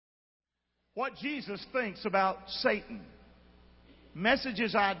What Jesus thinks about Satan.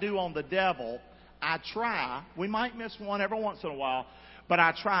 Messages I do on the devil, I try, we might miss one every once in a while, but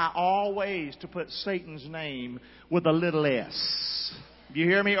I try always to put Satan's name with a little s. You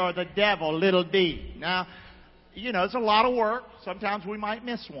hear me? Or the devil, little d. Now, it's a lot of work. Sometimes we might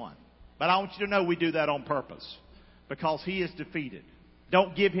miss one. But I want you to know we do that on purpose. Because he is defeated.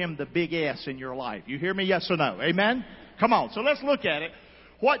 Don't give him the big S in your life. You hear me? Yes or no? Amen? Come on. So let's look at it.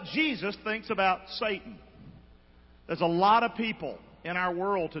 What Jesus thinks about Satan. There's a lot of people in our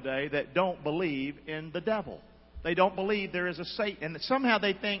world today that don't believe in the devil. They don't believe there is a Satan. And somehow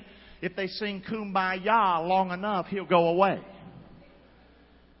they think if they sing Kumbaya long enough, he'll go away.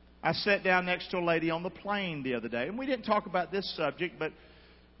 I sat down next to a lady on the plane the other day, and we didn't talk about this subject,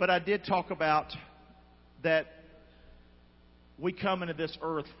 but I did talk about that we come into this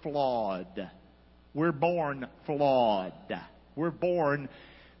earth flawed. We're born flawed. We're born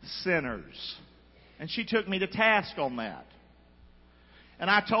sinners. And she took me to task on that.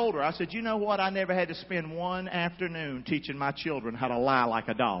 And I told her, I said, you know what? I never had to spend one afternoon teaching my children how to lie like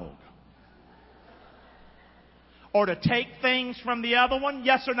a dog. Or to take things from the other one?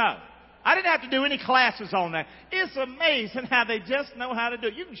 Yes or no? I didn't have to do any classes on that. It's amazing how they just know how to do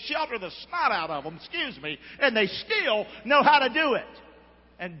it. You can shelter the snot out of them, and they still know how to do it.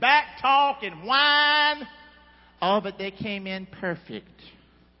 And back talk and whine. Oh, but they came in perfect.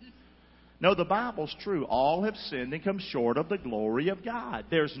 No, the Bible's true. All have sinned and come short of the glory of God.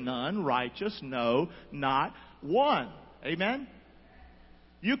 There's none righteous, no, not one. Amen?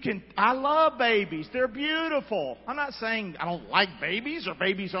 I love babies. They're beautiful. I'm not saying I don't like babies or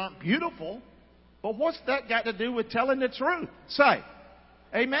babies aren't beautiful. But what's that got to do with telling the truth? Say.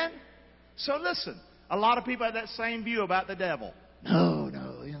 Amen? So listen, a lot of people have that same view about the devil. No,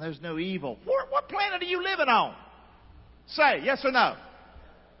 there's no evil. What planet are you living on? Say, yes or no?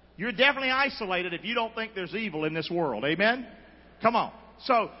 You're definitely isolated if you don't think there's evil in this world. Amen? Come on.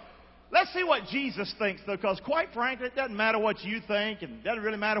 So, let's see what Jesus thinks, though, because quite frankly, it doesn't matter what you think, and it doesn't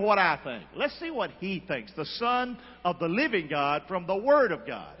really matter what I think. Let's see what he thinks, the Son of the living God from the Word of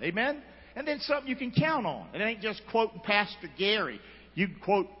God. Amen? And then something you can count on. It ain't just quoting Pastor Gary. You can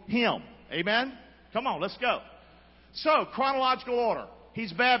quote him. Amen? Come on, let's go. So, chronological order.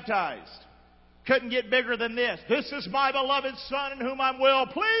 He's baptized. Couldn't get bigger than this. This is my beloved Son in whom I'm well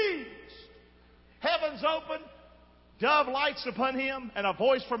pleased. Heavens open. Dove lights upon him, and a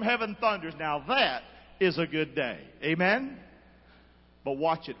voice from heaven thunders. Now that is a good day. Amen? But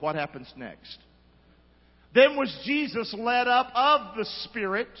watch it. What happens next? Then was Jesus led up of the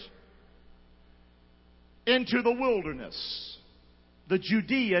Spirit into the wilderness. The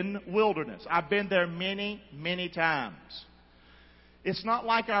Judean wilderness. I've been there many, many times. It's not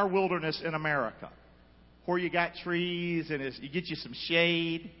like our wilderness in America, where you got trees and you get you some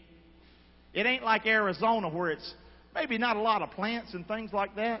shade. It ain't like Arizona, where it's maybe not a lot of plants and things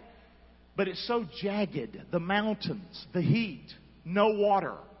like that, but it's so jagged. The mountains, the heat, no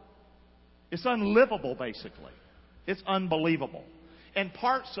water. It's unlivable, basically. It's unbelievable. And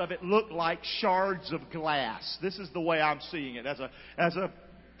parts of it look like shards of glass. This is the way I'm seeing it. As a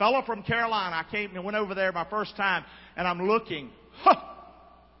fellow from Carolina, I came and went over there my first time, and I'm looking.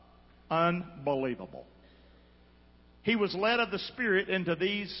 Unbelievable. He was led of the Spirit into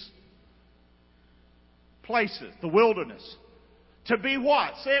these places, the wilderness. To be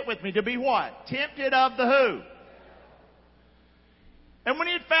what? Say it with me. To be what? Tempted of the who? And when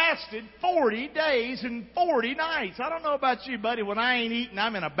he had fasted 40 days and 40 nights. I don't know about you, buddy. When I ain't eating,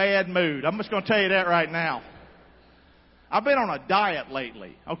 I'm in a bad mood. I'm just going to tell you that right now. I've been on a diet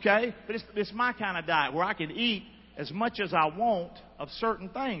lately, okay? But it's my kind of diet where I can eat as much as I want of certain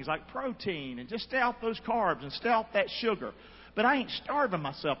things like protein and just stay off those carbs and stay off that sugar. But I ain't starving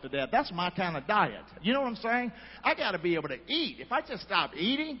myself to death. That's my kind of diet. You know what I'm saying? I got to be able to eat. If I just stop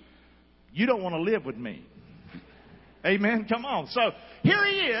eating, you don't want to live with me. Amen? Come on. So here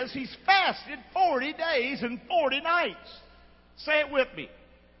he is. He's fasted 40 days and 40 nights. Say it with me.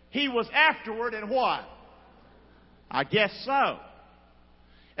 He was afterward and what? I guess so.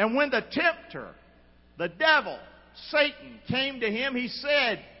 And when the tempter, the devil, Satan, came to him, he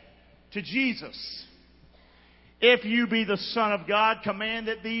said to Jesus, if you be the Son of God, command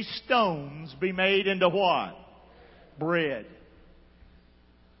that these stones be made into what? Bread.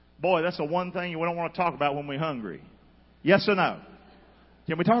 Boy, that's the one thing we don't want to talk about when we're hungry. Yes or no?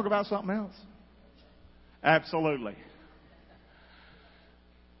 Can we talk about something else? Absolutely.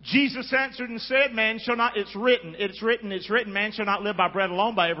 Jesus answered and said, man shall not, it's written, man shall not live by bread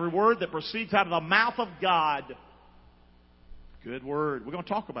alone, by every word that proceeds out of the mouth of God. Good word. We're going to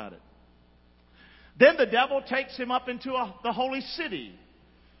talk about it. Then the devil takes him up into the holy city,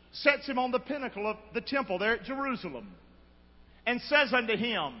 sets him on the pinnacle of the temple there at Jerusalem, and says unto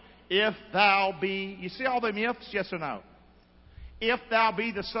him, if thou be, you see all them ifs, yes or no? If thou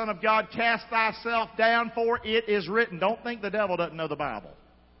be the Son of God, cast thyself down, for it is written. Don't think the devil doesn't know the Bible.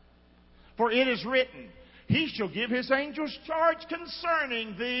 For it is written, he shall give his angels charge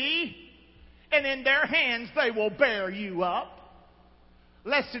concerning thee, and in their hands they will bear you up,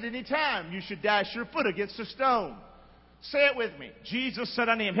 lest at any time you should dash your foot against a stone. Say it with me. Jesus said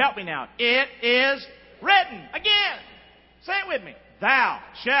unto him, help me now. It is written. Again. Say it with me. Thou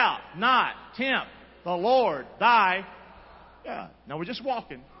shalt not tempt the Lord thy God. Now we're just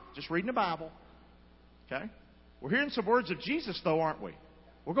walking, just reading the Bible. Okay? We're hearing some words of Jesus though, aren't we?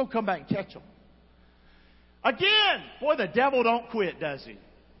 We're going to come back and catch them. Again, boy, the devil don't quit, does he?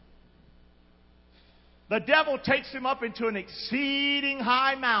 The devil takes him up into an exceeding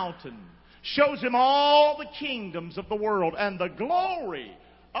high mountain, shows him all the kingdoms of the world and the glory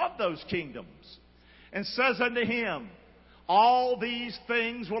of those kingdoms, and says unto him, all these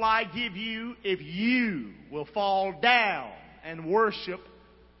things will I give you if you will fall down and worship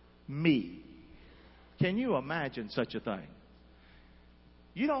me. Can you imagine such a thing?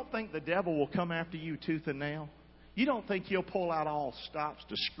 You don't think the devil will come after you tooth and nail? You don't think he'll pull out all stops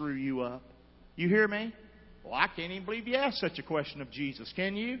to screw you up? You hear me? Well, I can't even believe you asked such a question of Jesus.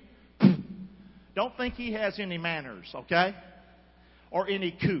 Can you? Don't think he has any manners, okay? Or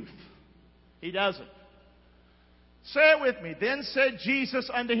any couth. He doesn't. Say it with me. Then said Jesus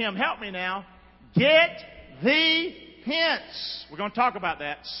unto him, help me now, get thee hence. We're going to talk about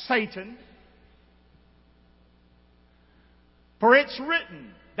that. Satan. For it's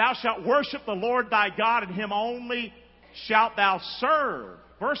written, thou shalt worship the Lord thy God, and him only shalt thou serve.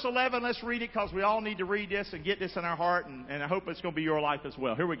 Verse 11, let's read it because we all need to read this and get this in our heart, and I hope it's going to be your life as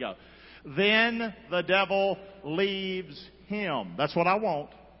well. Here we go. Then the devil leaves him. That's what I want.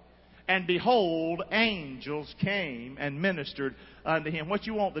 And behold, angels came and ministered unto him. What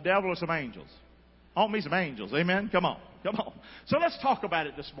you want, the devil or some angels? I want me some angels. Amen? Come on. Come on. So let's talk about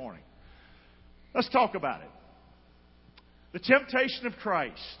it this morning. Let's talk about it. The temptation of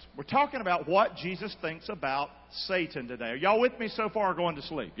Christ. We're talking about what Jesus thinks about Satan today. Are y'all with me so far or going to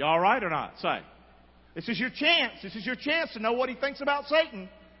sleep? You all right or not? Say. This is your chance. This is your chance to know what he thinks about Satan.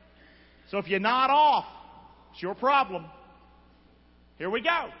 So if you're not off, it's your problem. Here we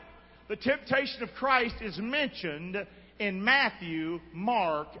go. The temptation of Christ is mentioned in Matthew,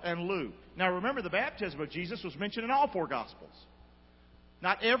 Mark, and Luke. Now remember, the baptism of Jesus was mentioned in all four Gospels.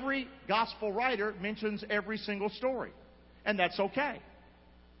 Not every Gospel writer mentions every single story. And that's okay.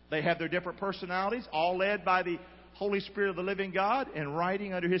 They have their different personalities, all led by the Holy Spirit of the living God and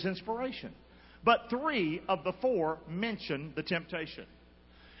writing under His inspiration. But 3 of the 4 mention the temptation.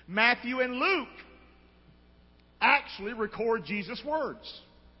 Matthew and Luke actually record Jesus' words.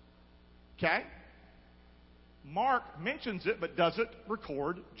 Okay? Mark mentions it but doesn't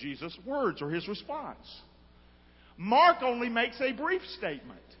record Jesus' words or His response. Mark only makes a brief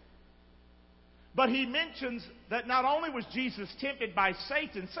statement. But he mentions that not only was Jesus tempted by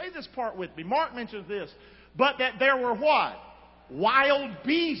Satan, say this part with me. Mark mentions this, but that there were what? Wild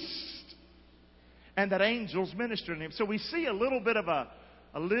beasts. And that angels ministered to him. So we see a little bit of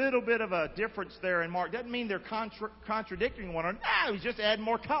a difference there in Mark. Doesn't mean they're contradicting one another. No, he's just adding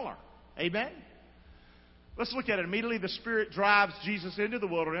more color. Amen? Let's look at it. Immediately the Spirit drives Jesus into the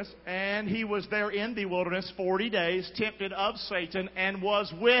wilderness, and he was there in the wilderness 40 days, tempted of Satan, and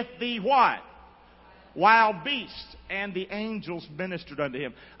was with the what? Wild beasts, and the angels ministered unto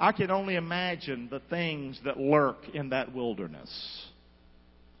him. I can only imagine the things that lurk in that wilderness.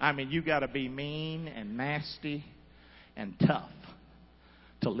 I mean, you got to be mean and nasty and tough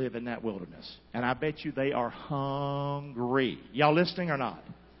to live in that wilderness. And I bet you they are hungry. Y'all listening or not?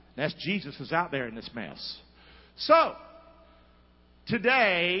 That's Jesus is out there in this mess. So,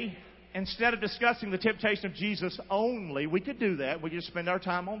 today, instead of discussing the temptation of Jesus only, we could do that. We could just spend our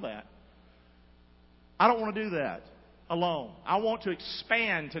time on that. I don't want to do that alone. I want to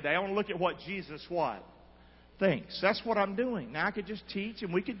expand today. I want to look at what Jesus what? Thinks. That's what I'm doing. Now I could just teach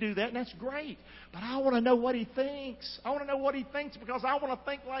and we could do that and that's great. But I want to know what he thinks. I want to know what he thinks because I want to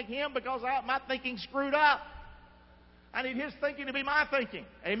think like him because my thinking's screwed up. I need his thinking to be my thinking.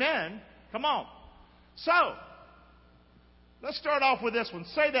 Amen? Come on. So, let's start off with this one.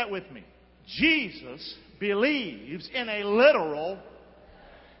 Say that with me. Jesus believes in a literal...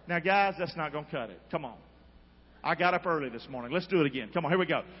 Now, guys, that's not going to cut it. Come on. I got up early this morning. Let's do it again. Come on, here we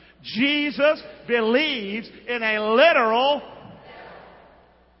go. Jesus believes in a literal...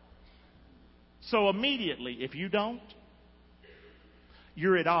 So immediately, if you don't,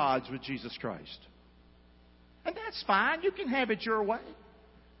 you're at odds with Jesus Christ. And that's fine. You can have it your way.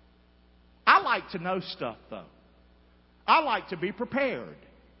 like to know stuff, though. I like to be prepared.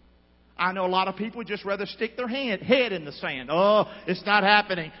 I know a lot of people would just rather stick their head in the sand. Oh, it's not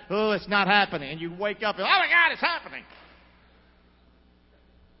happening. Oh, it's not happening. And you wake up and, oh my God, it's happening.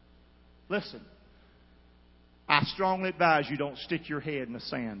 Listen, I strongly advise you don't stick your head in the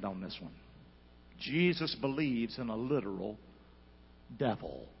sand on this one. Jesus believes in a literal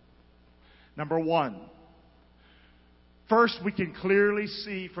devil. Number one, first we can clearly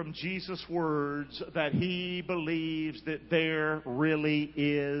see from Jesus' words that He believes that there really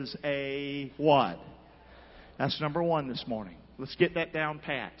is a what? That's number one this morning. Let's get that down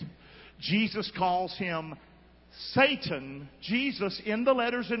pat. Jesus calls Him Satan. Jesus, in the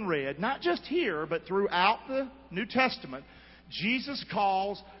letters in red, not just here, but throughout the New Testament, Jesus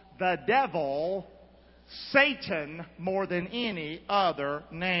calls the devil Satan more than any other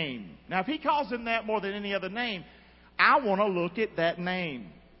name. Now, if He calls Him that more than any other name, I want to look at that name.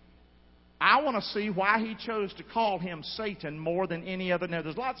 I want to see why He chose to call Him Satan more than any other name.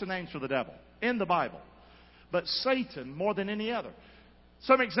 There's lots of names for the devil in the Bible, but Satan more than any other.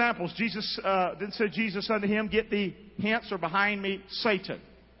 Some examples. Jesus then said Jesus unto him, get thee hence or behind me, Satan.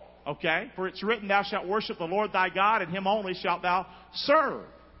 Okay? For it's written, thou shalt worship the Lord thy God, and Him only shalt thou serve.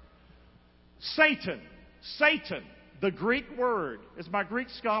 Satan. Satan. The Greek word. Is my Greek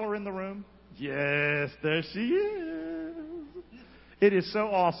scholar in the room? Yes, there she is. It is so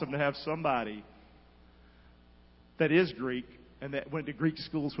awesome to have somebody that is Greek and that went to Greek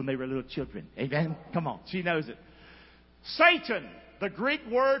schools when they were little children. Amen? Come on. She knows it. Satan. The Greek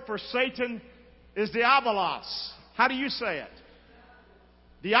word for Satan is diabolos. How do you say it?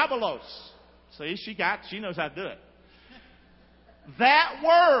 Diabolos. See, she knows how to do it. That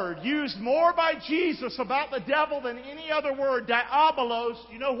word used more by Jesus about the devil than any other word, diabolos,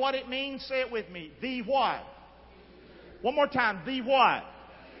 you know what it means? Say it with me. The what? One more time. The what?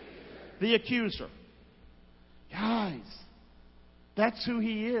 The accuser. Guys, that's who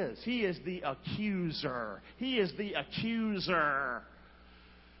he is. He is the accuser. He is the accuser.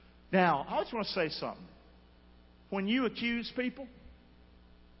 Now, I just want to say something. When you accuse people,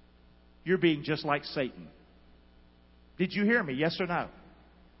 you're being just like Satan. Did you hear me? Yes or no?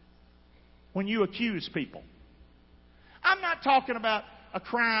 When you accuse people. I'm not talking about a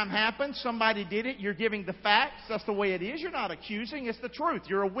crime happened, somebody did it, you're giving the facts, that's the way it is. You're not accusing, it's the truth.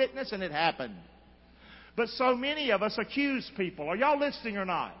 You're a witness and it happened. But so many of us accuse people. Are y'all listening or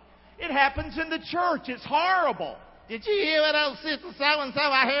not? It happens in the church. It's horrible. Did you hear what old sister so-and-so?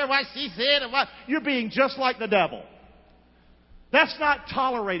 I heard what she said. And what? You're being just like the devil. That's not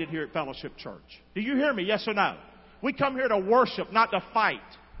tolerated here at Fellowship Church. Do you hear me? Yes or no? We come here to worship, not to fight.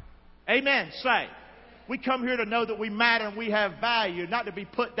 Amen. Say. We come here to know that we matter and we have value, not to be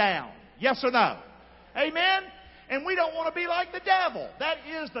put down. Yes or no? Amen? And we don't want to be like the devil. That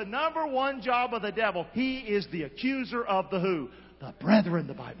is the number one job of the devil. He is the accuser of the who? The brethren,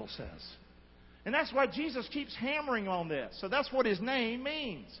 the Bible says. And that's why Jesus keeps hammering on this. So that's what His name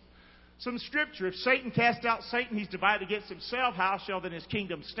means. Some scripture. If Satan cast out Satan, he's divided against himself. How shall then his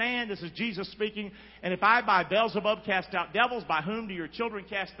kingdom stand? This is Jesus speaking. And if I by Beelzebub cast out devils, by whom do your children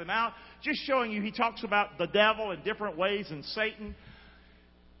cast them out? Just showing you, he talks about the devil in different ways and Satan.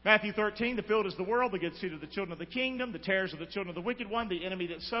 Matthew 13, the field is the world, the good seed of the children of the kingdom, the tares of the children of the wicked one, the enemy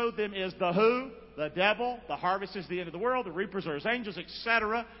that sowed them is the who? The devil. The harvest is the end of the world, the reapers are his angels,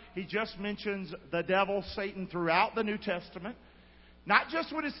 etc. He just mentions the devil, Satan, throughout the New Testament. Not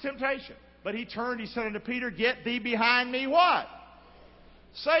just with his temptation, but he turned, he said unto Peter, get thee behind me, what?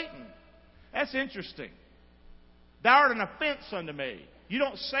 Satan. That's interesting. Thou art an offense unto me. You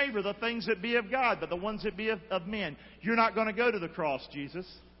don't savor the things that be of God, but the ones that be of men. You're not going to go to the cross, Jesus.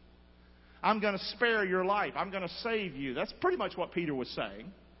 I'm going to spare your life. I'm going to save you. That's pretty much what Peter was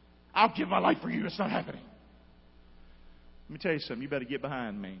saying. I'll give my life for you. It's not happening. Let me tell you something. You better get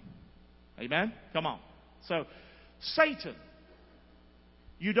behind me. Amen? Come on. So, Satan.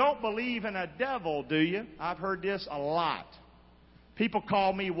 You don't believe in a devil, do you? I've heard this a lot. People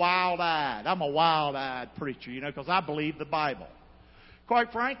call me wild-eyed. I'm a wild-eyed preacher, because I believe the Bible.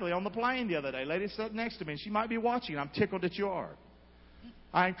 Quite frankly, on the plane the other day, a lady sat next to me, and she might be watching. I'm tickled that you are.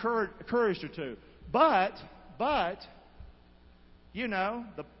 I encouraged her to. But, the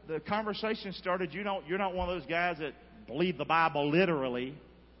conversation started, you're not one of those guys that believe the Bible literally.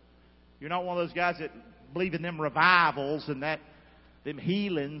 You're not one of those guys that believe in them revivals and them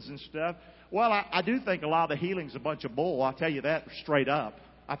healings and stuff. Well, I do think a lot of the healing's a bunch of bull. I'll tell you that straight up.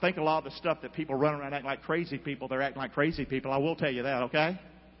 I think a lot of the stuff that people run around acting like crazy people, they're acting like crazy people. I will tell you that, okay?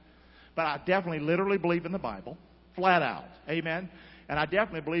 But I definitely literally believe in the Bible. Flat out. Amen? And I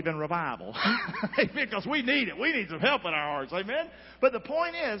definitely believe in revival. Because we need it. We need some help in our hearts. Amen? But the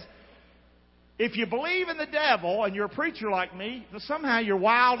point is, If you believe in the devil and you're a preacher like me, then somehow you're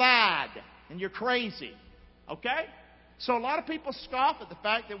wild-eyed and you're crazy. Okay? So a lot of people scoff at the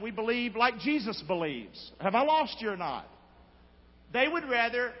fact that we believe like Jesus believes. Have I lost you or not? They would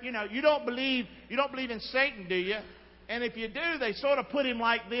rather, you don't believe in Satan, do you? And if you do, they sort of put him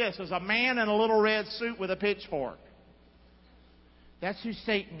like this, as a man in a little red suit with a pitchfork. That's who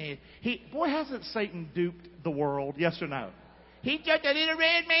Satan is. Boy, hasn't Satan duped the world? Yes or no? He's just a little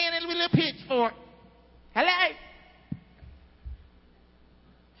red man with a little pitchfork. Hello?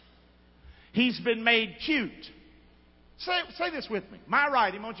 He's been made cute. Say this with me. My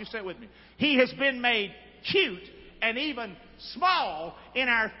writing, won't you say it with me? He has been made cute and even small in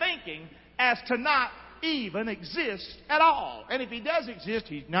our thinking as to not even exist at all. And if he does exist,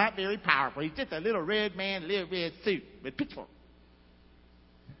 he's not very powerful. He's just a little red man, a little red suit with pitchfork.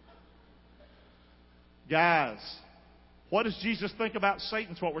 Guys, what does Jesus think about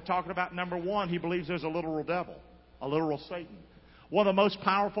Satan? It's what we're talking about. Number one, he believes there's a literal devil, a literal Satan. One of the most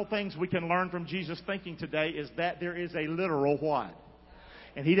powerful things we can learn from Jesus' thinking today is that there is a literal what?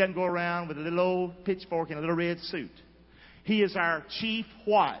 And he doesn't go around with a little old pitchfork and a little red suit. He is our chief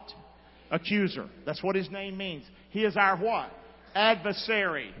what? Accuser. That's what his name means. He is our what?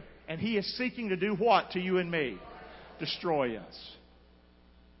 Adversary. And he is seeking to do what to you and me? Destroy us.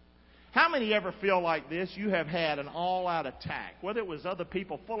 How many ever feel like this? You have had an all-out attack. Whether it was other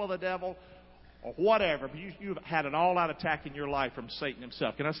people full of the devil or whatever, but you've had an all-out attack in your life from Satan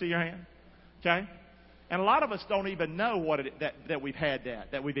himself. Can I see your hand? Okay? And a lot of us don't even know that we've had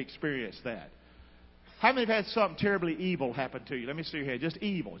that we've experienced that. How many have had something terribly evil happen to you? Let me see your hand. Just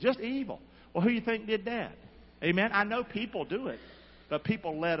evil. Just evil. Well, who do you think did that? Amen? I know people do it, but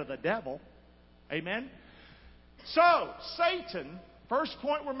people led of the devil. Amen? So, Satan, first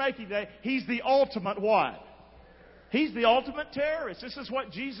point we're making today, he's the ultimate what? He's the ultimate terrorist. This is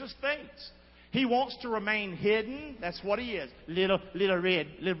what Jesus thinks. He wants to remain hidden. That's what he is. Little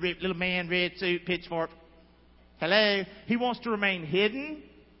man, red suit, pitchfork. Hello? He wants to remain hidden.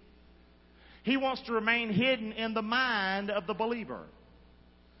 He wants to remain hidden in the mind of the believer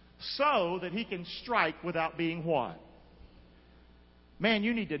so that he can strike without being what? Man,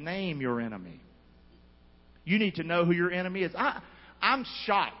 you need to name your enemy. You need to know who your enemy is. I'm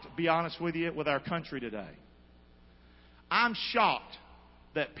shocked, to be honest with you, with our country today. I'm shocked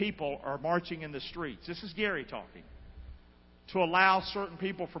that people are marching in the streets. This is Gary talking. To allow certain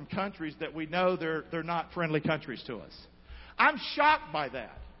people from countries that we know they're not friendly countries to us. I'm shocked by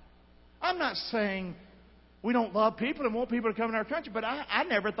that. I'm not saying we don't love people and want people to come in our country, but I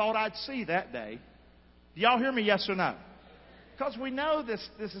never thought I'd see that day. Do y'all hear me, yes or no? Because we know this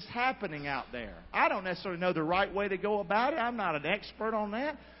is happening out there. I don't necessarily know the right way to go about it. I'm not an expert on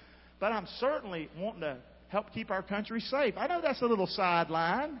that. But I'm certainly wanting to help keep our country safe. I know that's a little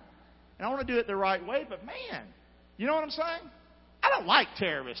sideline, and I want to do it the right way, but man, you know what I'm saying? I don't like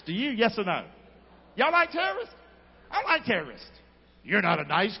terrorists. Do you? Yes or no? Y'all like terrorists? I like terrorists. You're not a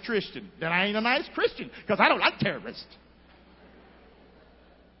nice Christian. Then I ain't a nice Christian because I don't like terrorists.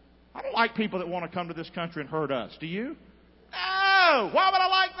 I don't like people that want to come to this country and hurt us. Do you? No! Why would I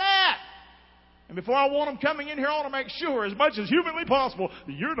like that? And before I want them coming in here, I want to make sure, as much as humanly possible,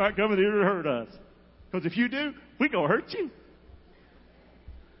 that you're not coming here to hurt us. Because if you do, we're going to hurt you.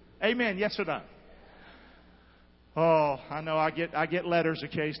 Amen. Yes or no? Oh, I know I get letters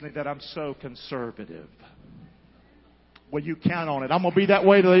occasionally that I'm so conservative. Well, you count on it. I'm going to be that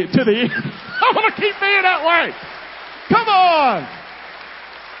way to the end. I'm going to keep being that way. Come on.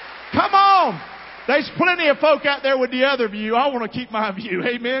 Come on. There's plenty of folk out there with the other view. I want to keep my view.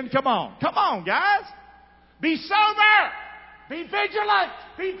 Amen. Come on. Come on, guys. Be sober. Be vigilant.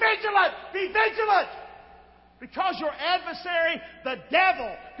 Be vigilant. Be vigilant. Because your adversary, the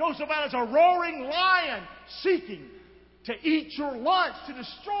devil, goes about as a roaring lion seeking to eat your lunch, to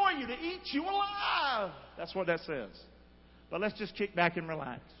destroy you, to eat you alive. That's what that says. But let's just kick back and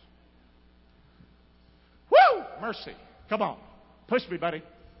relax. Woo! Mercy. Come on. Push me, buddy.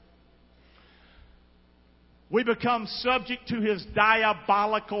 We become subject to his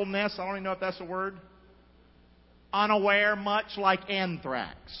diabolicalness. I don't even know if that's a word. Unaware, much like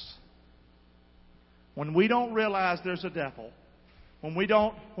anthrax. When we don't realize there's a devil, when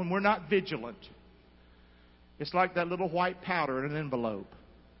we're not vigilant, it's like that little white powder in an envelope.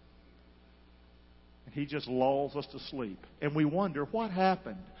 And he just lulls us to sleep. And we wonder, what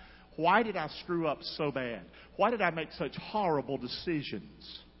happened? Why did I screw up so bad? Why did I make such horrible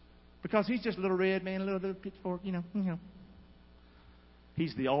decisions? Because he's just a little red man, a little pitchfork, you know.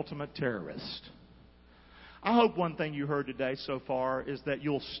 He's the ultimate terrorist. I hope one thing you heard today so far is that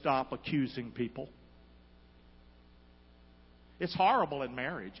you'll stop accusing people. It's horrible in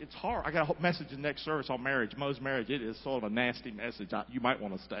marriage. It's hard. I got a message in the next service on marriage. Most marriage, it is sort of a nasty message. You might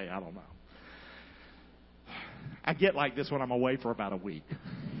want to stay. I don't know. I get like this when I'm away for about a week.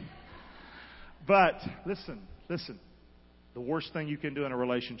 But listen. The worst thing you can do in a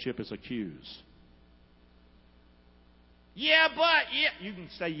relationship is accuse. Yeah, you can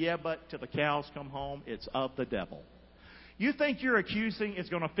say yeah, but till the cows come home. It's of the devil. You think your accusing is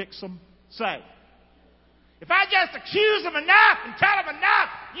going to fix them? Say, if I just accuse them enough and tell them enough,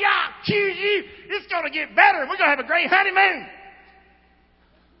 yeah, I accuse you, it's going to get better and we're going to have a great honeymoon.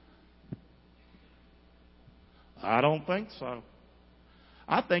 I don't think so.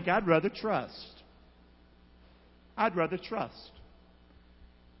 I think I'd rather trust. I'd rather trust.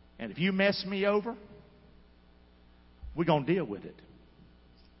 And if you mess me over, we're going to deal with it.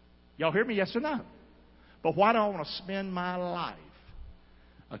 Y'all hear me? Yes or no? But why do I want to spend my life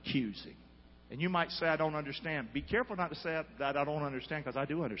accusing? And you might say, I don't understand. Be careful not to say that I don't understand, because I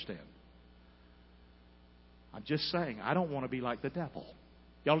do understand. I'm just saying, I don't want to be like the devil.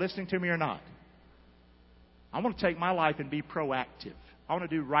 Y'all listening to me or not? I want to take my life and be proactive. I want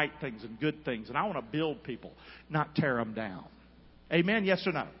to do right things and good things. And I want to build people, not tear them down. Amen? Yes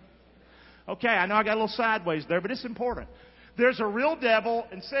or no? Okay, I know I got a little sideways there, but it's important. There's a real devil,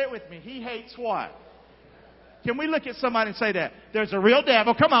 and say it with me. He hates what? Can we look at somebody and say that? There's a real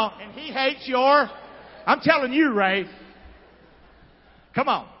devil, come on, and he hates your... I'm telling you, Ray. Come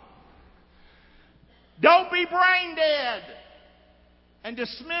on. Don't be brain dead and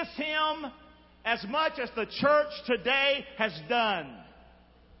dismiss him as much as the church today has done.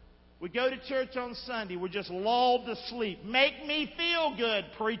 We go to church on Sunday. We're just lulled to sleep. Make me feel good,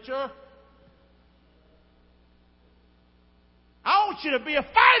 preacher. I want you to be a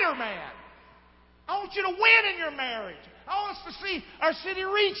fighter man. I want you to win in your marriage. I want us to see our city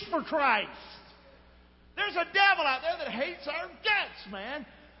reach for Christ. There's a devil out there that hates our guts, man.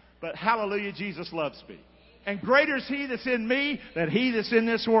 But hallelujah, Jesus loves me. And greater is He that's in me than he that's in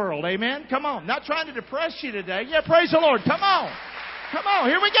this world. Amen? Come on. Not trying to depress you today. Yeah, praise the Lord. Come on. Come on.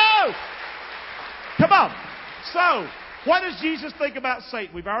 Here we go. Come on. So, what does Jesus think about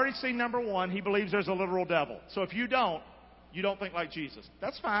Satan? We've already seen number one. He believes there's a literal devil. So if you don't think like Jesus.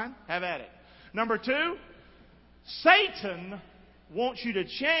 That's fine. Have at it. Number two, Satan wants you to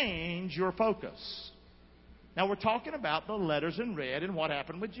change your focus. Now we're talking about the letters in red and what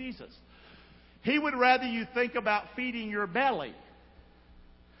happened with Jesus. He would rather you think about feeding your belly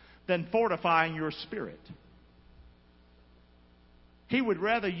than fortifying your spirit. He would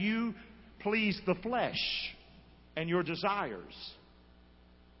rather you please the flesh and your desires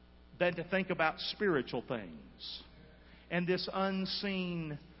than to think about spiritual things and this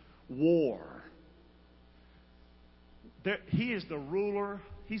unseen war. He is the ruler.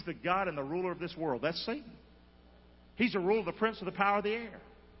 He's the God and the ruler of this world. That's Satan. He's the ruler of the prince of the power of the air.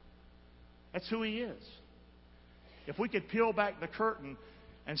 That's who he is. If we could peel back the curtain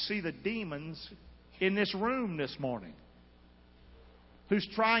and see the demons in this room this morning, who's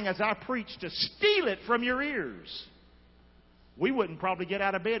trying, as I preach, to steal it from your ears, we wouldn't probably get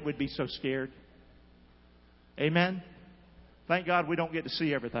out of bed. We'd be so scared. Amen? Thank God we don't get to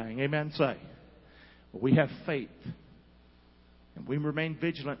see everything. Amen? Say. But we have faith. And we remain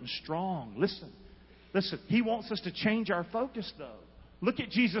vigilant and strong. Listen. He wants us to change our focus, though. Look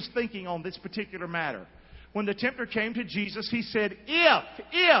at Jesus' thinking on this particular matter. When the tempter came to Jesus, he said,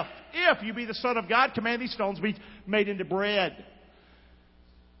 If you be the Son of God, command these stones be made into bread.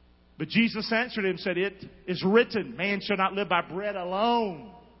 But Jesus answered him and said, It is written, man shall not live by bread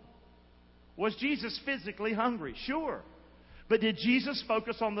alone. Was Jesus physically hungry? Sure. But did Jesus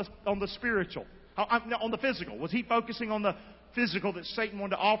focus on the spiritual? On the physical? Was he focusing on the physical that Satan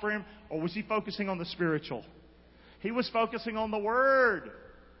wanted to offer him? Or was he focusing on the spiritual? He was focusing on the Word.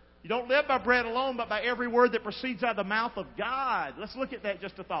 You don't live by bread alone, but by every word that proceeds out of the mouth of God. Let's look at that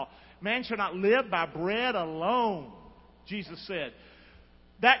just a thought. Man shall not live by bread alone, Jesus said.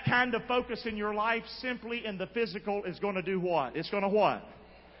 That kind of focus in your life simply in the physical is going to do what? It's going to what?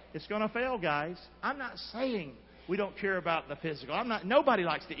 It's going to fail, guys. I'm not saying we don't care about the physical. Nobody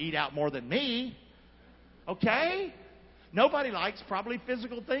likes to eat out more than me. Okay? Nobody likes probably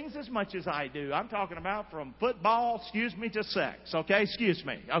physical things as much as I do. I'm talking about from football, to sex. Okay? Excuse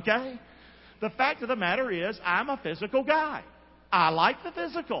me. Okay? The fact of the matter is, I'm a physical guy. I like the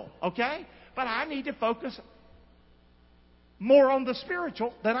physical. Okay? But I need to focus more on the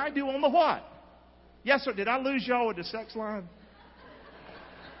spiritual than I do on the what? Yes, sir. Did I lose y'all with the sex line?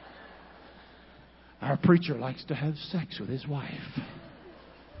 Our preacher likes to have sex with his wife.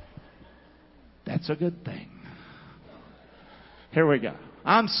 That's a good thing. Here we go.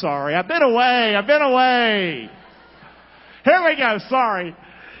 I'm sorry. I've been away. Here we go. Sorry.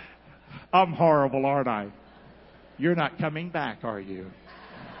 I'm horrible, aren't I? You're not coming back, are you?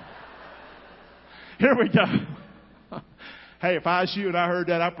 Here we go. Hey, if I was you and I heard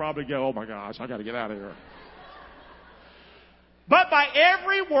that, I'd probably go, oh my gosh, I got to get out of here. But by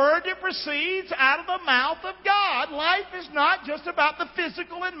every word that proceeds out of the mouth of God, life is not just about the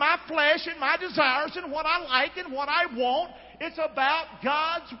physical and my flesh and my desires and what I like and what I want. It's about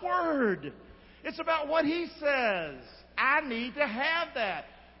God's Word. It's about what He says. I need to have that.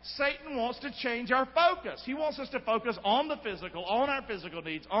 Satan wants to change our focus. He wants us to focus on the physical, on our physical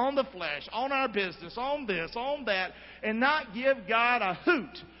needs, on the flesh, on our business, on this, on that, and not give God a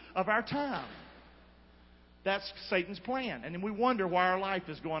hoot of our time. That's Satan's plan. And then we wonder why our life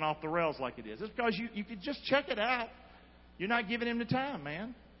is going off the rails like it is. It's because you could just check it out. You're not giving Him the time,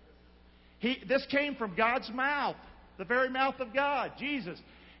 man. This came from God's mouth, the very mouth of God, Jesus.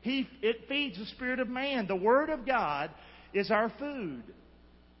 It feeds the spirit of man. The Word of God is our food.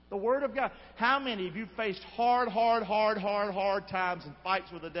 The Word of God. How many of you faced hard times and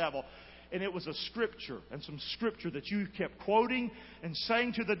fights with the devil? And it was a scripture and some scripture that you kept quoting and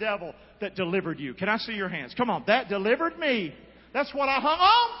saying to the devil that delivered you. Can I see your hands? Come on. That delivered me. That's what I hung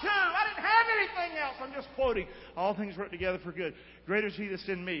on to. I didn't have anything else. I'm just quoting. All things work together for good. Greater is He that's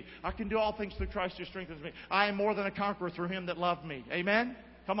in me. I can do all things through Christ who strengthens me. I am more than a conqueror through Him that loved me. Amen?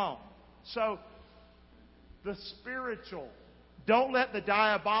 Come on. So, the spiritual. Don't let the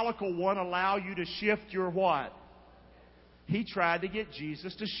diabolical one allow you to shift your what? He tried to get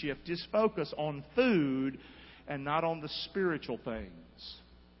Jesus to shift His focus on food and not on the spiritual things.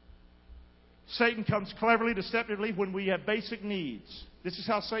 Satan comes cleverly, deceptively when we have basic needs. This is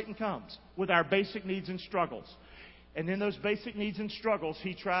how Satan comes, with our basic needs and struggles. And in those basic needs and struggles,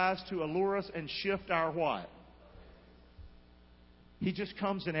 he tries to allure us and shift our what? He just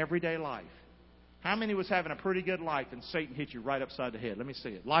comes in everyday life. How many was having a pretty good life and Satan hit you right upside the head? Let me see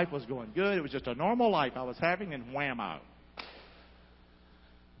it. Life was going good. It was just a normal life I was having, and whammo.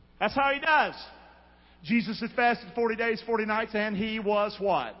 That's how he does. Jesus had fasted 40 days, 40 nights, and he was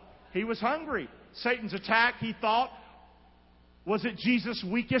what? He was hungry. Satan's attack, he thought, was at Jesus'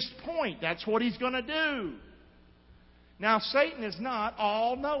 weakest point. That's what he's going to do. Now, Satan is not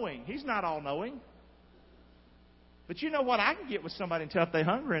all-knowing. He's not all-knowing. But you know what? I can get with somebody and tell if they're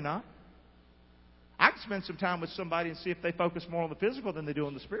hungry or not. I can spend some time with somebody and see if they focus more on the physical than they do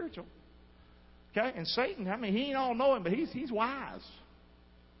on the spiritual. Okay? And Satan, I mean, he ain't all-knowing, but he's wise.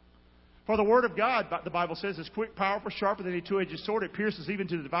 For the Word of God, the Bible says, is quick, powerful, sharper than any two-edged sword. It pierces even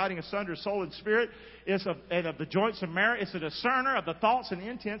to the dividing asunder soul and spirit, and of the joints and marrow. It's a discerner of the thoughts and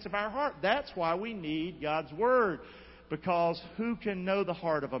intents of our heart. That's why we need God's Word. Because who can know the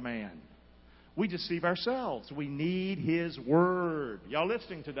heart of a man? We deceive ourselves. We need His Word. Y'all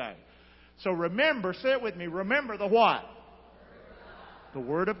listening today? So remember, say it with me, remember the what? The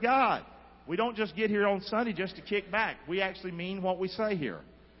Word of God. We don't just get here on Sunday just to kick back. We actually mean what we say here.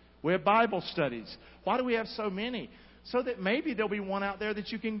 We have Bible studies. Why do we have so many? So that maybe there'll be one out there that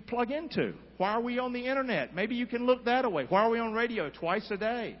you can plug into. Why are we on the internet? Maybe you can look that away. Why are we on radio twice a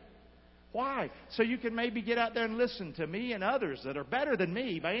day? Why? So you can maybe get out there and listen to me and others that are better than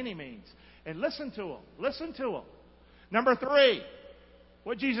me by any means. And listen to them. Listen to them. Number 3,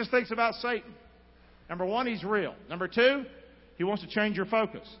 what Jesus thinks about Satan. Number 1, he's real. Number 2, he wants to change your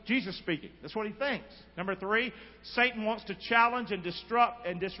focus. Jesus speaking. That's what he thinks. Number 3, Satan wants to challenge and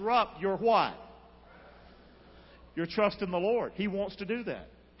disrupt your what? Your trust in the Lord. He wants to do that.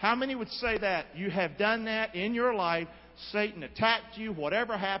 How many would say that? You have done that in your life. Satan attacked you.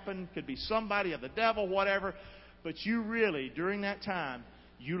 Whatever happened. Could be somebody or the devil, whatever. But you really, during that time,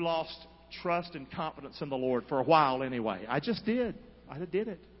 you lost trust and confidence in the Lord for a while anyway. I just did. I did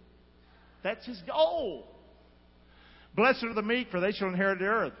it. That's his goal. Blessed are the meek, for they shall inherit the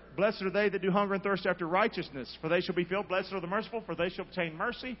earth. Blessed are they that do hunger and thirst after righteousness, for they shall be filled. Blessed are the merciful, for they shall obtain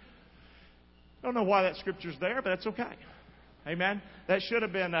mercy. I don't know why that scripture's there, but that's okay. Amen. That should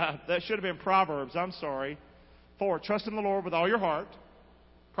have been Proverbs. I'm sorry. 4. Trust in the Lord with all your heart.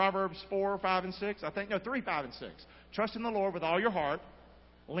 Proverbs 4, 5, and 6. 3, 5, and 6. Trust in the Lord with all your heart.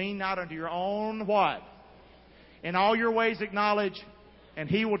 Lean not unto your own what? In all your ways acknowledge, and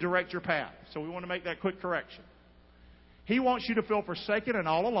He will direct your path. So we want to make that quick correction. He wants you to feel forsaken and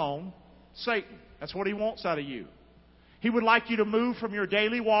all alone. Satan. That's what he wants out of you. He would like you to move from your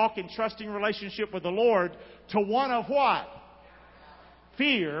daily walk in trusting relationship with the Lord to one of what?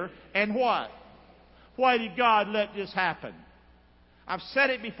 Fear and what? Why did God let this happen? I've said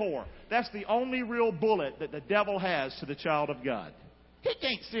it before. That's the only real bullet that the devil has to the child of God. He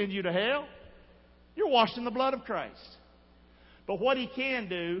can't send you to hell. You're washed in the blood of Christ. But what he can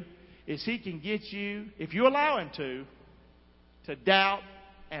do is he can get you, if you allow him to, to doubt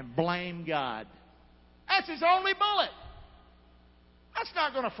and blame God. That's his only bullet. That's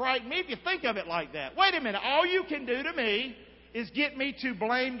not going to frighten me if you think of it like that. Wait a minute. All you can do to me is get me to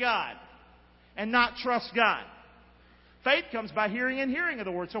blame God and not trust God. Faith comes by hearing and hearing of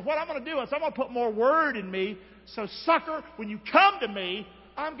the Word. So what I'm going to do is I'm going to put more Word in me. So, sucker, when you come to me,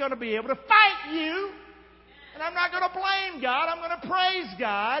 I'm going to be able to fight you. And I'm not going to blame God. I'm going to praise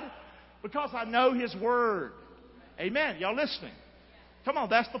God because I know His Word. Amen. Y'all listening? Come on,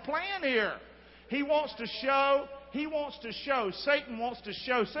 that's the plan here. He wants to show, Satan wants to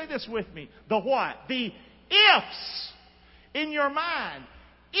show, say this with me, the what? The ifs in your mind.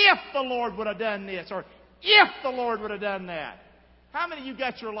 If the Lord would have done this, or if the Lord would have done that. How many of you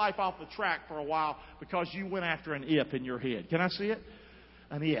got your life off the track for a while because you went after an if in your head? Can I see it?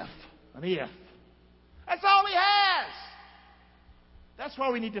 An if. An if. That's all he has. That's why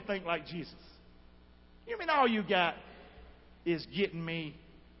we need to think like Jesus. You mean all you got is getting me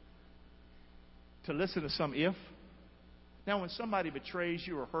to listen to some if? Now, when somebody betrays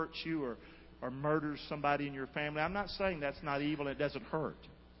you or hurts you or murders somebody in your family, I'm not saying that's not evil and it doesn't hurt.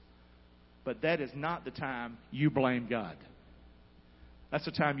 But that is not the time you blame God. That's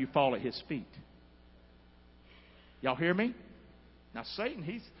the time you fall at His feet. Y'all hear me? Now, Satan,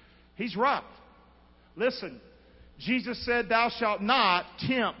 he's rough. Listen, Jesus said, "Thou shalt not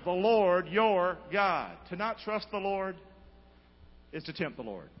tempt the Lord your God." To not trust the Lord is to tempt the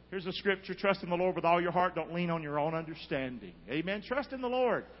Lord. Here's a scripture. Trust in the Lord with all your heart. Don't lean on your own understanding. Amen. Trust in the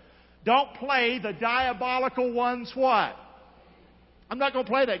Lord. Don't play the diabolical one's what? I'm not going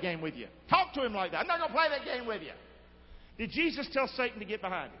to play that game with you. Talk to him like that. I'm not going to play that game with you. Did Jesus tell Satan to get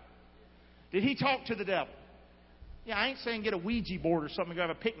behind him? Did He talk to the devil? Yeah, I ain't saying get a Ouija board or something and go have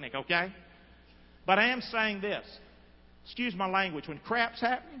a picnic, okay? But I am saying this. Excuse my language. When crap's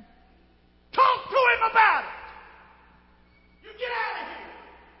happening, talk to him about it. You get out of here.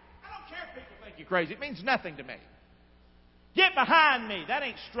 I don't care if people think you're crazy. It means nothing to me. Get behind me. That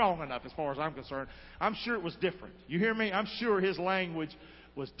ain't strong enough as far as I'm concerned. I'm sure it was different. You hear me? I'm sure his language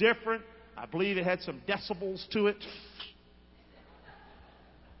was different. I believe it had some decibels to it.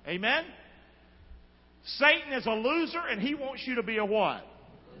 Amen? Satan is a loser, and he wants you to be a what?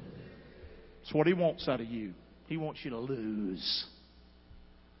 That's what he wants out of you. He wants you to lose.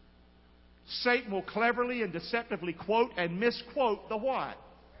 Satan will cleverly and deceptively quote and misquote the what?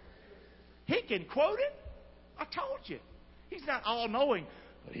 He can quote it. I told you. He's not all-knowing,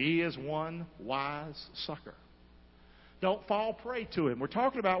 but he is one wise sucker. Don't fall prey to him. We're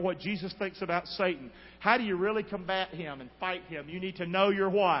talking about what Jesus thinks about Satan. How do you really combat him and fight him? You need to know your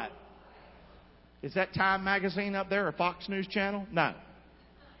what? Is that Time Magazine up there or Fox News Channel? No.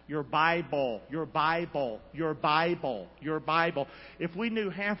 Your Bible. Your Bible. Your Bible. Your Bible. If we knew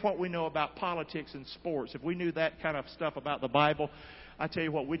half what we know about politics and sports, if we knew that kind of stuff about the Bible, I tell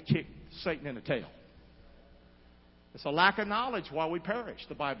you what, we'd kick Satan in the tail. It's a lack of knowledge why we perish,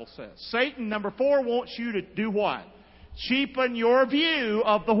 the Bible says. Satan, number 4, wants you to do what? Cheapen your view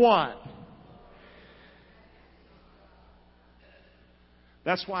of the what?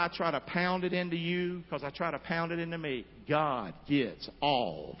 That's why I try to pound it into you, because I try to pound it into me. God gets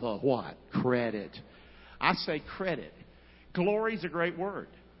all the what? Credit. I say credit. Glory is a great word.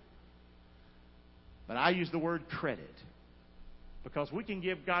 But I use the word credit. Because we can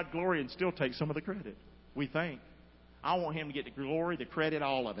give God glory and still take some of the credit. We think. I want Him to get the glory, the credit,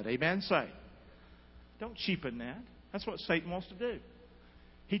 all of it. Amen? Say. Don't cheapen that. That's what Satan wants to do.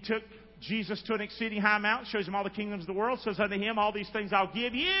 He took Jesus to an exceeding high mountain, shows Him all the kingdoms of the world, says unto Him, all these things I'll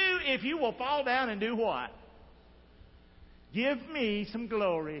give you if you will fall down and do what? Give me some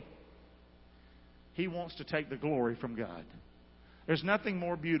glory. He wants to take the glory from God. There's nothing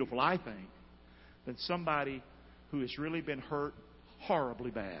more beautiful, I think, than somebody who has really been hurt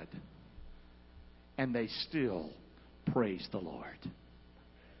horribly bad, and they still praise the Lord.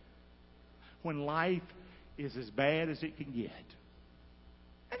 When life is as bad as it can get,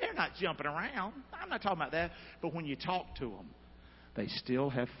 and they're not jumping around. I'm not talking about that. But when you talk to them, they still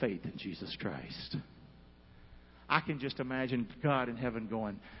have faith in Jesus Christ. I can just imagine God in heaven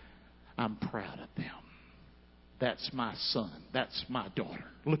going, I'm proud of them. That's my son. That's my daughter.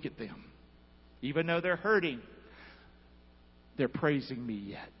 Look at them. Even though they're hurting, they're praising me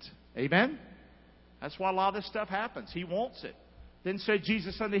yet. Amen? That's why a lot of this stuff happens. He wants it. Then said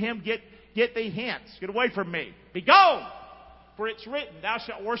Jesus unto him, Get thee hence. Get away from me. Be gone. For it's written, Thou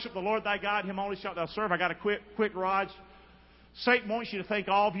shalt worship the Lord thy God, Him only shalt thou serve. I got a quick Raj. Satan wants you to think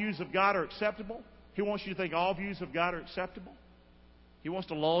all views of God are acceptable. He wants you to think all views of God are acceptable. He wants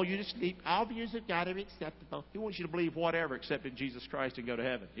to lull you to sleep. All views of God are acceptable. He wants you to believe whatever except in Jesus Christ and go to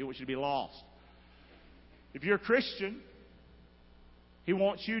heaven. He wants you to be lost. If you're a Christian, He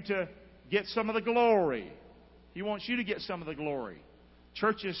wants you to get some of the glory. He wants you to get some of the glory.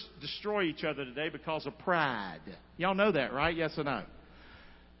 Churches destroy each other today because of pride. Y'all know that, right? Yes or no?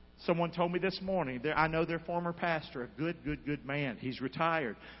 Someone told me this morning, I know their former pastor, a good man. He's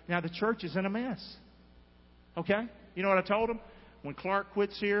retired. Now the church is in a mess. Okay? You know what I told him? When Clark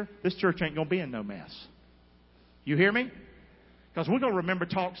quits here, this church ain't going to be in no mess. You hear me? Because we're going to remember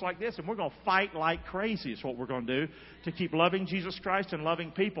talks like this, and we're going to fight like crazy is what we're going to do to keep loving Jesus Christ and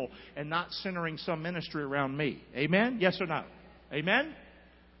loving people and not centering some ministry around me. Amen? Yes or no? Amen?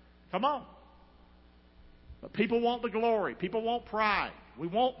 Come on. But people want the glory. People want pride. We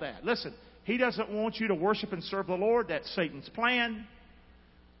want that. Listen, He doesn't want you to worship and serve the Lord. That's Satan's plan.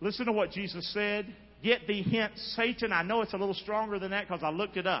 Listen to what Jesus said. Get thee hence, Satan. I know it's a little stronger than that because I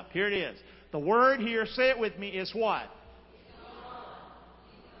looked it up. Here it is. The word here, say it with me, is what?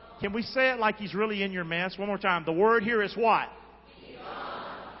 Can we say it like He's really in your mess? One more time. The word here is what?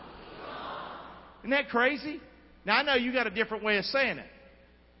 Isn't that crazy? Now, I know you got a different way of saying it.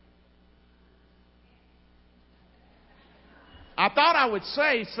 I thought I would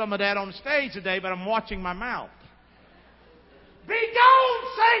say some of that on the stage today, but I'm watching my mouth. Be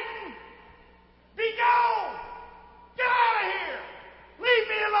gone, Satan! Be gone! Get out of here! Leave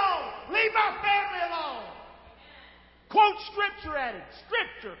me alone! Leave my family alone! Quote Scripture at him.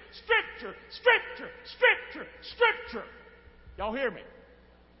 Scripture, Scripture, Scripture, Scripture, Scripture. Y'all hear me?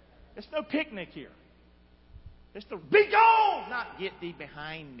 It's no picnic here. It's the be gone! Not get thee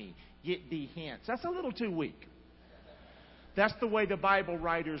behind me. Get thee hence. That's a little too weak. That's the way the Bible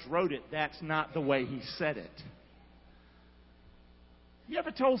writers wrote it. That's not the way He said it. You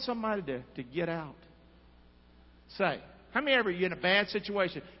ever told somebody to get out? Say, how many ever you're in a bad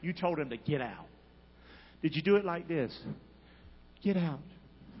situation, you told them to get out? Did you do it like this? Get out.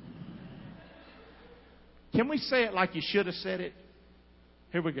 Can we say it like you should have said it?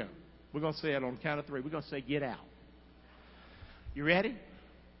 Here we go. We're going to say it on the count of 3. We're going to say get out. You ready?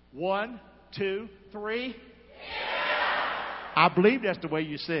 1, 2, 3. Get out. I believe that's the way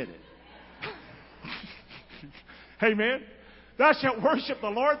you said it. Amen. Thou shalt worship the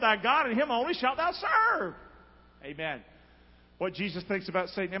Lord thy God, and Him only shalt thou serve. Amen. What Jesus thinks about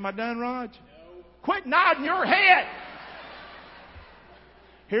Satan. Am I done, Raj? No. Quit nodding your head.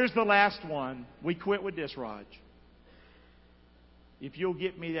 Here's the last one. We quit with this, Raj. If you'll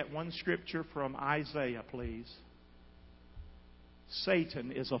get me that one scripture from Isaiah, please.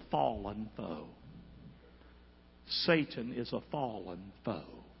 Satan is a fallen foe. Satan is a fallen foe.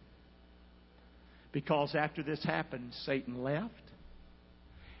 Because after this happened, Satan left,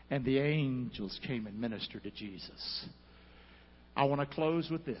 and the angels came and ministered to Jesus. I want to close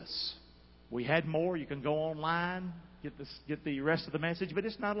with this. We had more. You can go online, get the rest of the message, but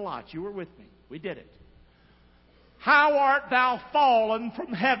it's not a lot. You were with me. We did it. How art thou fallen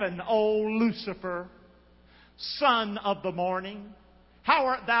from heaven, O Lucifer, son of the morning? How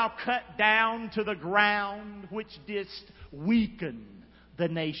art thou cut down to the ground, which didst weaken the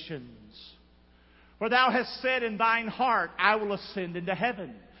nations? For thou hast said in thine heart, I will ascend into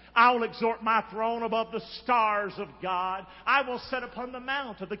heaven. I will exalt my throne above the stars of God. I will sit upon the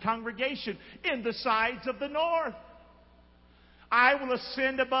mount of the congregation in the sides of the north. I will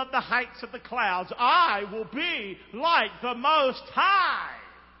ascend above the heights of the clouds. I will be like the Most High.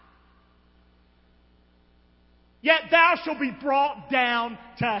 Yet thou shalt be brought down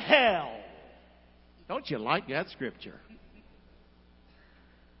to hell. Don't you like that scripture?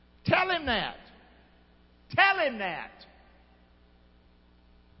 Tell him that. Tell him that.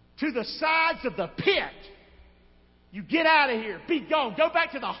 To the sides of the pit. You get out of here. Be gone. Go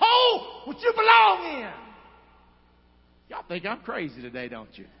back to the hole which you belong in. Y'all think I'm crazy today,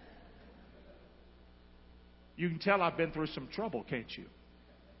 don't you? You can tell I've been through some trouble, can't you?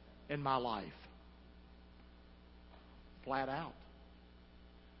 In my life. Flat out.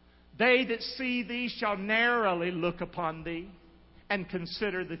 They that see thee shall narrowly look upon thee and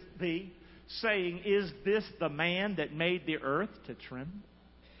consider thee, saying, is this the man that made the earth to tremble?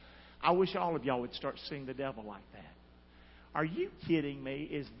 I wish all of y'all would start seeing the devil like that. Are you kidding me?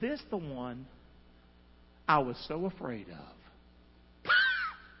 Is this the one I was so afraid of?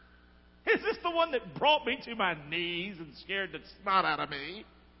 Is this the one that brought me to my knees and scared the snot out of me?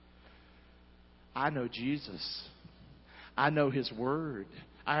 I know Jesus. I know His Word.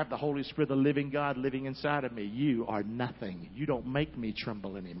 I have the Holy Spirit, the living God, living inside of me. You are nothing. You don't make me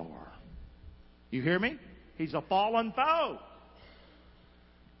tremble anymore. You hear me? He's a fallen foe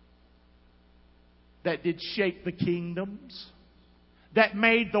that did shake the kingdoms, that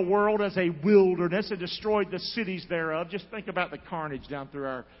made the world as a wilderness and destroyed the cities thereof. Just think about the carnage down through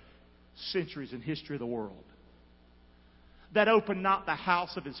our centuries in history of the world. that opened not the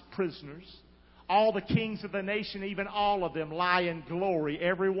house of his prisoners. All the kings of the nation, even all of them, lie in glory,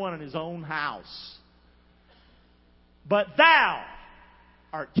 every one in his own house. But thou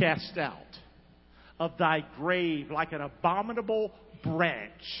art cast out of thy grave like an abominable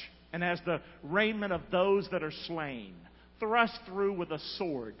branch, and as the raiment of those that are slain, thrust through with a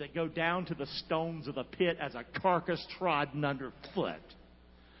sword, that go down to the stones of the pit as a carcass trodden underfoot.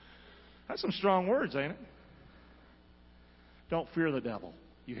 That's some strong words, ain't it? Don't fear the devil.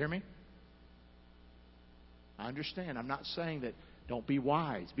 You hear me? I understand. I'm not saying that don't be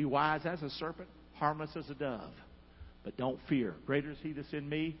wise. Be wise as a serpent, harmless as a dove. But don't fear. Greater is he that's in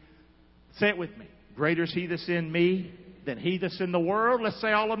me. Say it with me. Greater is he that's in me than he that's in the world. Let's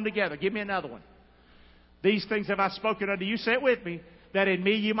say all of them together. Give me another one. These things have I spoken unto you. Say it with me. That in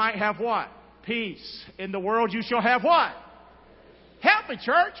me you might have what? Peace. In the world you shall have what? Help me,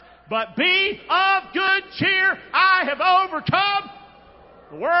 church. But be of good cheer. I have overcome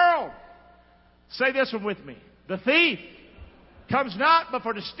the world. Say this one with me. The thief comes not but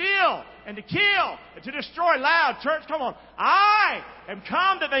for to steal and to kill and to destroy. Loud, church, come on. I am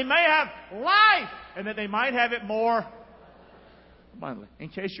come that they may have life and that they might have it more abundantly. In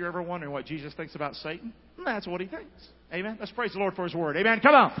case you're ever wondering what Jesus thinks about Satan, that's what he thinks. Amen. Let's praise the Lord for his word. Amen.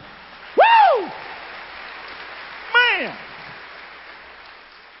 Come on. Woo! Man!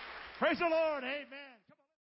 Praise the Lord. Amen.